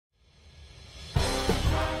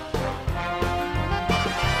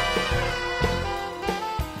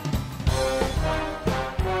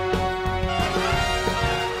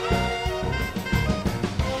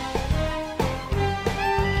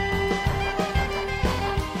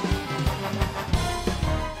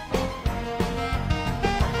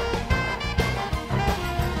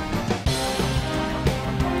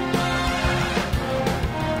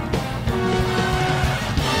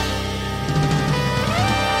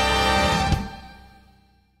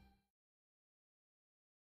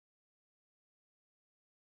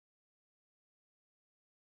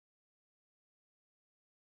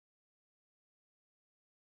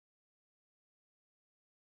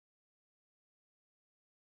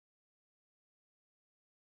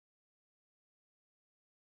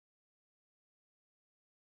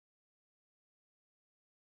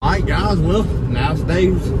Alright guys, well, now it's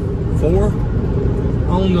day 4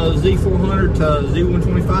 on the Z400 to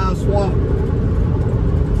Z125 swap.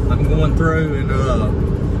 I'm going through and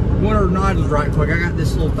going over Nigels right quick. I got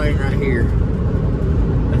this little thing right here.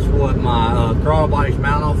 That's what my throttle body's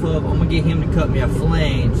mount off of. I'm gonna get him to cut me a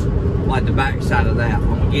flange, like the back side of that.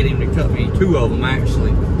 I'm gonna get him to cut me 2 of them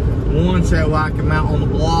actually. One so I can mount on the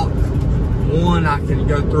block. One I can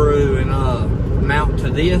go through and mount to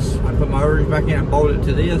this. I put my orders back in and bolt it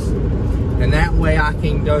to this, and that way I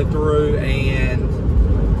can go through, and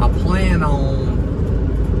I plan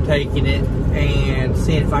on taking it and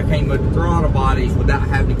seeing if I can move the throttle bodies without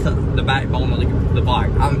having to cut the backbone of the bike.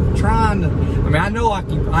 I'm trying to, I mean, I know I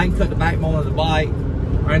can cut the backbone of the bike,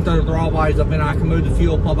 I can throw the throttle bodies up in, I can move the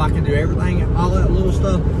fuel pump, I can do everything, all that little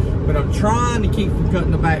stuff, but I'm trying to keep from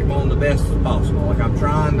cutting the backbone the best as possible. Like I'm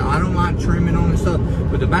trying to, I don't mind trimming on and stuff,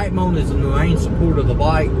 but the backbone is the main support of the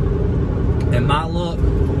bike. And my luck,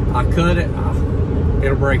 I cut it,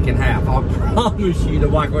 it'll break in half. I promise you the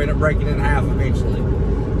bike will end up breaking in half eventually.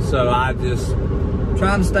 So I just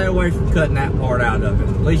trying to stay away from cutting that part out of it.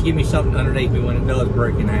 At least give me something underneath me when it does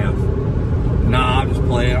break in half. Nah, I'm just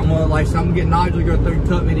playing. I'm gonna get Nigel to go through and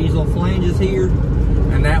cut me these little flanges here,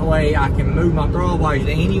 and that way I can move my throttle bodies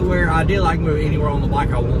anywhere. Ideally, I can move anywhere on the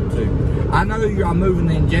bike I want to. I know I'm moving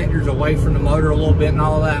the injectors away from the motor a little bit and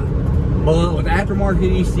all that, but with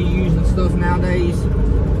aftermarket ECUs and stuff nowadays,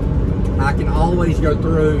 I can always go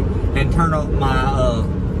through and turn up my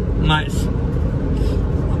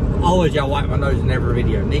always y'all wipe my nose in every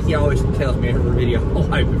video. Nikki always tells me every video I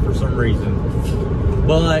wipe it for some reason.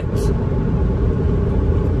 But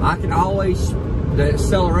I can always, the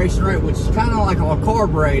acceleration rate, which is kind of like a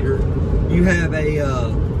carburetor, you have a,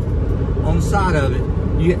 on the side of it,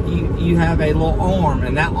 you have a little arm,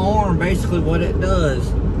 and that arm, basically what it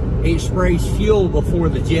does, it sprays fuel before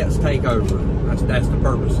the jets take over. That's the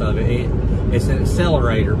purpose of it. It's an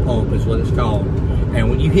accelerator pump is what it's called. And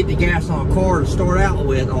when you hit the gas on a car to start out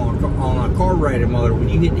with, on a carburetor motor, when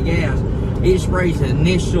you hit the gas, it sprays the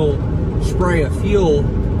initial spray of fuel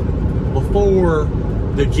before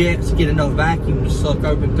the jets get enough vacuum to suck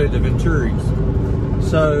open through the venturis.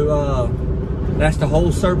 So that's the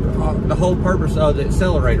whole purpose of the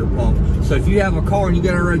accelerator pump. So if you have a car and you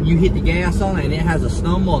get on the road and you hit the gas on it and it has a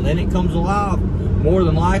stumble and then it comes alive, more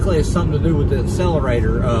than likely it's something to do with the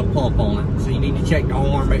accelerator pump on it. So you need to check the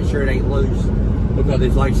arm, make sure it ain't loose. Because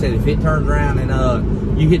it's like I said, if it turns around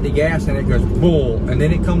and you hit the gas and it goes boom, and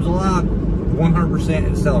then it comes alive,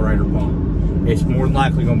 100% accelerator pump. It's more than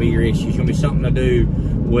likely going to be your issue. It's going to be something to do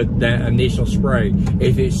with that initial spray.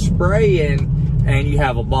 If it's spraying and you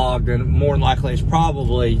have a bog, then more than likely it's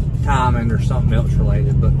probably timing or something else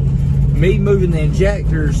related. But me moving the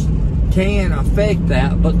injectors can affect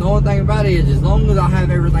that. But the only thing about it is, as long as I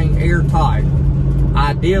have everything airtight,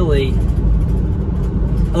 ideally,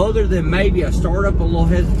 other than maybe a startup, a little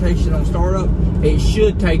hesitation on startup, it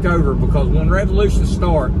should take over, because when revolutions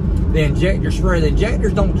start, the injectors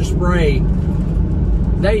don't just spray,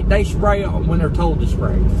 they spray when they're told to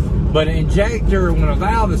spray. But an injector, when a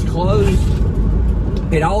valve is closed,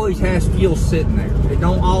 it always has fuel sitting there. It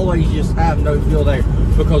don't always just have no fuel there,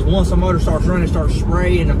 because once the motor starts running, starts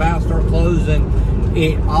spraying, the valves start closing,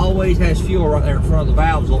 it always has fuel right there in front of the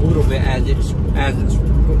valves a little bit as it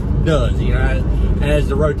does, you know, as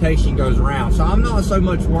the rotation goes around. So I'm not so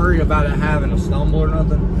much worried about it having a stumble or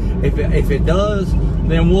nothing. If it does,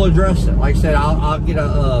 then we'll address it. Like I said, I'll get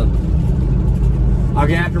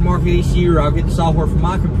aftermarket ECU, or I'll get the software from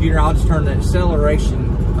my computer. I'll just turn the acceleration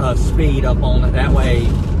speed up on it. That way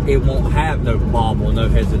it won't have no bobble, no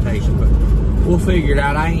hesitation. But we'll figure it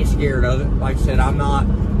out. I ain't scared of it. Like I said, I'm not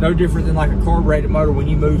no different than like a carbureted motor. When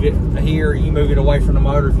you move it here, you move it away from the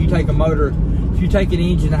motor. If you take a motor, if you take an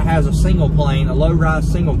engine that has a single plane, a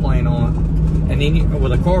low-rise single plane on it, and then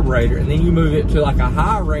with a carburetor, and then you move it to like a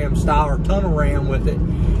high ram style or tunnel ram with it,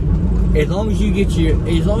 as long as you get your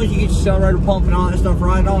accelerator pump and all that stuff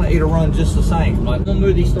right on it, it'll run just the same. Like, I'm gonna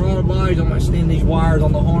move these throttle bodies, I'm gonna extend these wires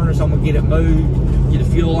on the harness, I'm gonna get it moved, get the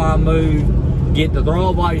fuel line moved, get the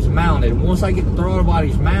throttle bodies mounted. Once I get the throttle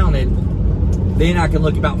bodies mounted, then I can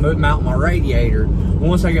look about mounting my radiator.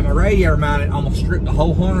 Once I get my radiator mounted, I'm gonna strip the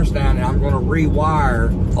whole harness down, and I'm gonna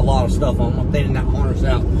rewire a lot of stuff. I'm gonna thin that harness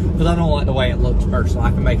out, because I don't like the way it looks personally.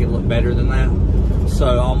 I can make it look better than that.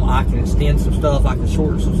 So I can extend some stuff, I can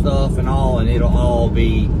shorten some stuff and all, and it'll all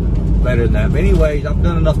be better than that. But anyways, I've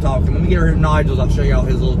done enough talking. Let me get over here to Nigel's. I'll show y'all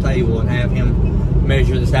his little table and have him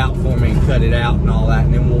measure this out for me and cut it out and all that,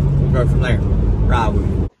 and then we'll go from there. Ride with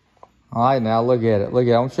me. All right, now look at it. Look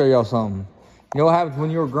at it. I'm gonna show y'all something. You know what happens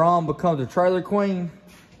when your Grom becomes a trailer queen?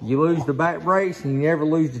 You lose the back brakes and you never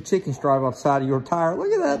lose the chicken stripe off the side of your tire.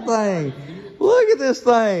 Look at that thing. Look at this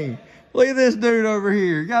thing. Look at this dude over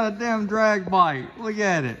here. Got a damn drag bite. Look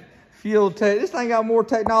at it. Fuel tech. This thing got more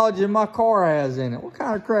technology than my car has in it. What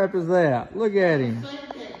kind of crap is that? Look at him.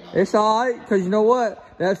 It's all right, because you know what?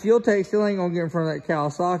 That fuel tech still ain't going to get in front of that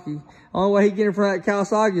Kawasaki. Only way he get in front of that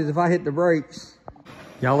Kawasaki is if I hit the brakes.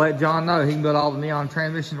 Y'all let John know he can build all the neon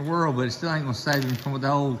transmission in the world, but it still ain't going to save him from what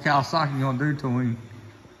the old Kawasaki going to do to him.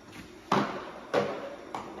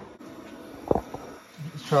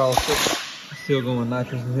 Charles still going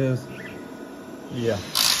nitrous with his. Yeah.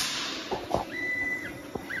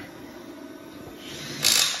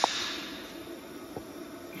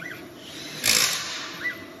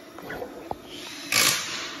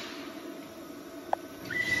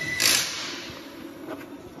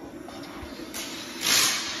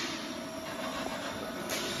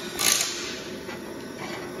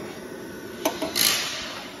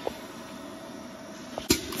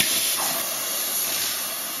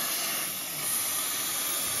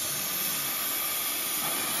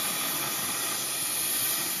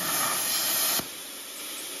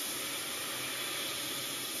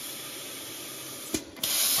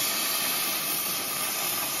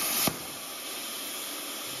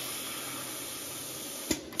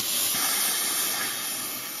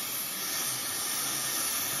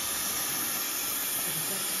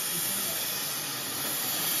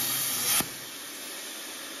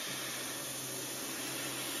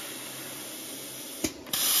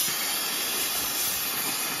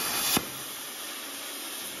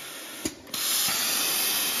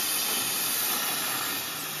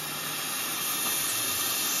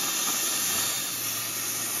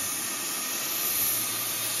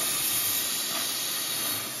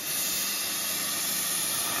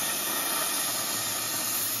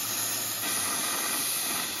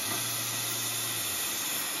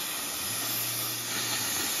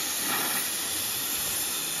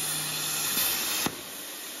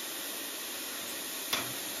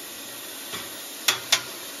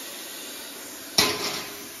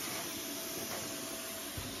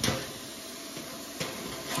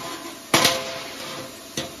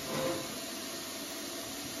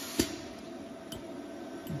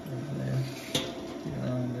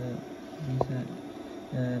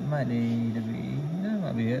 Might need to be, that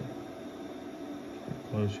might be it.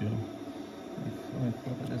 Close, yeah. Let me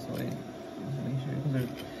flip it this way. Make sure, because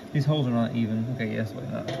these holes are not even. Okay, yes, way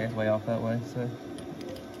not. Okay, it's way off that way. So,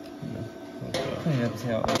 clean it up and see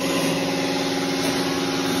how it looks.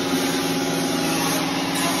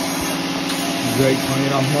 Great, clean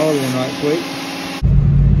it off the other one right quick.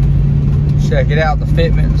 Check it out, the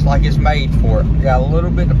fitment is like it's made for it. Got a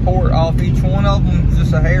little bit of port off each one of them,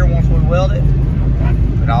 just a hair once we weld it.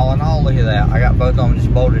 But all in all, look at that. I got both of them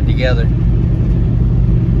just bolted together.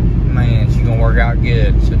 Man, she's gonna work out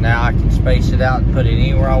good. So now I can space it out and put it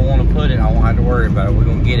anywhere I want to put it. I won't have to worry about it. We're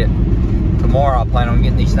gonna get it tomorrow. I plan on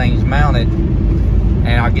getting these things mounted, and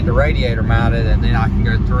I'll get the radiator mounted, and then I can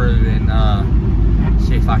go through and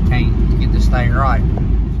see if I can't get this thing right.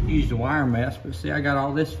 Use the wire mesh, but see, I got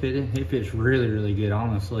all this fitted. It fits really, really good,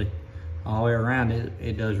 honestly. All the way around it,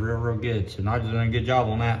 it does real, real good. So Nigel's doing a good job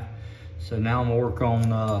on that. So now I'm gonna work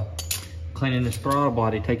on cleaning this throttle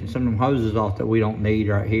body, taking some of them hoses off that we don't need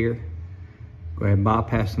right here. Go ahead and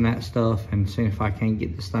bypassing that stuff and seeing if I can't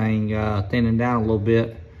get this thing thinning down a little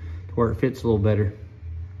bit to where it fits a little better.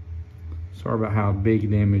 Sorry about how big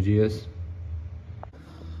the image is.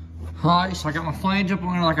 All right, so I got my flange up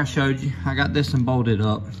on there like I showed you. I got this one bolted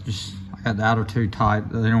up. I got the outer two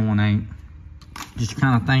tight, the inner one ain't. Just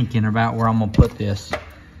kind of thinking about where I'm gonna put this.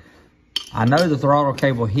 I know the throttle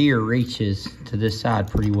cable here reaches to this side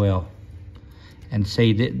pretty well. And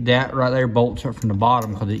see, that right there bolts up from the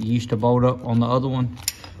bottom because it used to bolt up on the other one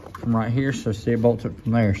from right here. So see, it bolts up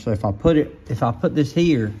from there. So if I put this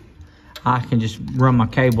here, I can just run my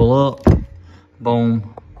cable up,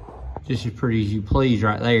 boom, just as pretty as you please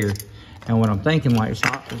right there. And what I'm thinking, like, so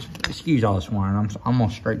excuse all this wiring, I'm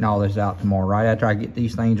gonna straighten all this out tomorrow, right after I get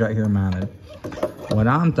these things right here mounted. What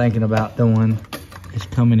I'm thinking about doing is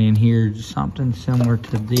coming in here, just something similar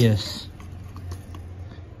to this,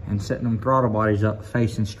 and setting them throttle bodies up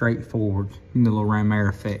facing straight forward, the little ram air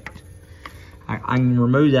effect. I can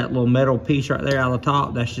remove that little metal piece right there out of the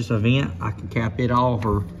top. That's just a vent. I can cap it off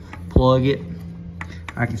or plug it.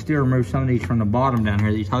 I can still remove some of these from the bottom down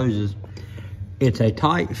here, these hoses. It's a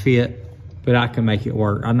tight fit, but I can make it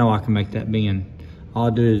work. I know I can make that bend. All I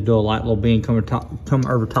do is do a light little bend, come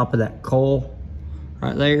over top of that coil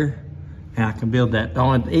right there, and I can build that. The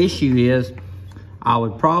only issue is I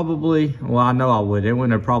would probably, well, I know I would. It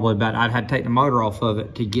wouldn't have probably about, I'd have to take the motor off of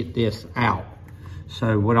it to get this out.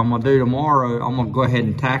 So what I'm gonna do tomorrow, I'm gonna go ahead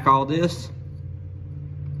and tack all this,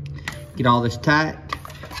 get all this tacked,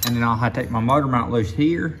 and then I'll have to take my motor mount loose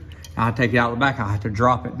here. I'll take it out the back. I'll have to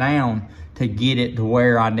drop it down to get it to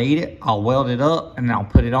where I need it. I'll weld it up and then I'll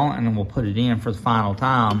put it on, and then we'll put it in for the final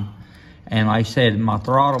time. And like I said, my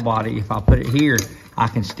throttle body, if I put it here, I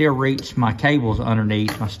can still reach my cables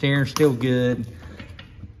underneath. My steering's still good,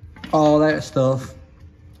 all that stuff.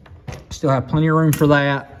 Still have plenty of room for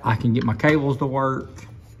that. I can get my cables to work.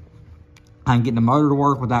 I can get the motor to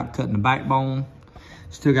work without cutting the backbone.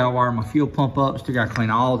 Still gotta wire my fuel pump up. Still gotta clean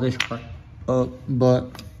all this crap up.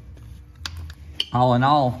 But all in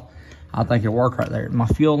all, I think it'll work right there. My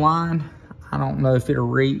fuel line, I don't know if it'll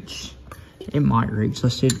reach. It might reach.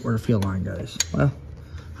 Let's see where the fuel line goes. Well,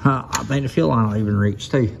 I think the fuel line will even reach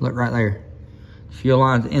too. Look right there. Fuel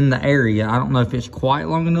line's in the area. I don't know if it's quite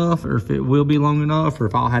long enough or if it will be long enough or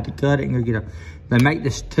if I'll have to cut it and go get a, they make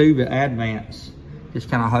this tube at Advance. This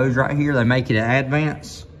kind of hose right here, they make it at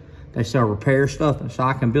Advance. They sell repair stuff, and so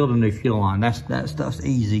I can build a new fuel line. That stuff's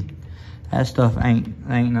easy. That stuff ain't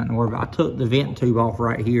nothing to worry about. I took the vent tube off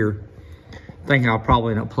right here. I think I'll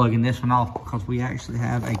probably end up plugging this one off because we actually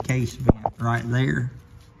have a case vent right there.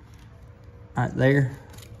 Right there.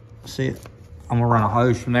 See it? I'm gonna run a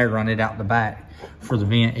hose from there, run it out the back for the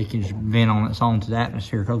vent. It can just vent on its own to the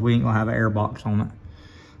atmosphere because we ain't gonna have an air box on it.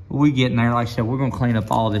 But we get in there, like I said, we're gonna clean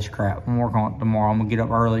up all this crap. I'm working on it tomorrow. I'm gonna get up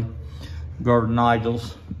early, go over to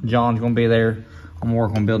Nigel's. John's gonna be there. I'm gonna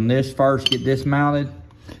work on building this first, get this mounted.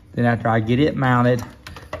 Then after I get it mounted,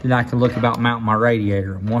 then I can look about mounting my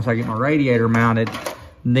radiator. Once I get my radiator mounted,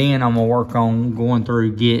 then I'm gonna work on going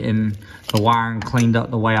through getting the wiring cleaned up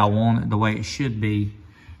the way I want it, the way it should be,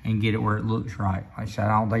 and get it where it looks right. Like I said,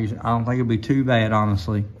 I don't think it'll be too bad,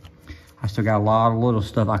 honestly. I still got a lot of little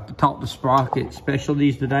stuff. I talked to Sprocket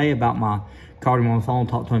Specialties today about called him on the phone,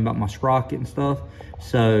 talked to him about my sprocket and stuff.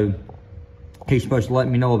 So he's supposed to let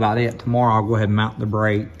me know about it. Tomorrow I'll go ahead and mount the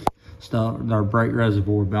brake stuff, their brake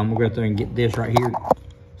reservoir. But I'm gonna go through and get this right here.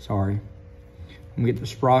 Sorry. I'm gonna get the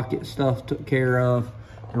sprocket stuff took care of.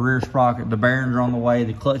 The rear sprocket, the bearings are on the way,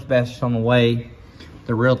 the clutch basket's on the way.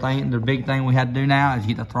 The big thing we had to do now is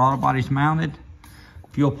get the throttle bodies mounted,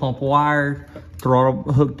 fuel pump wired, throttle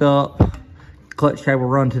hooked up, clutch cable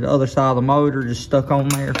run to the other side of the motor, just stuck on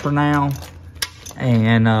there for now.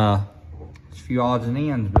 And a few odds and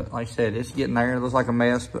ends, but like I said, it's getting there. It looks like a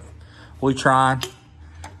mess, but we tried.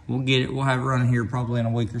 We'll get it. We'll have it running here probably in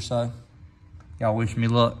a week or so. Y'all wish me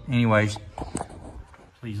luck. Anyways,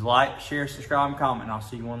 please like, share, subscribe, and comment. I'll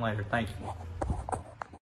see you one later. Thank you.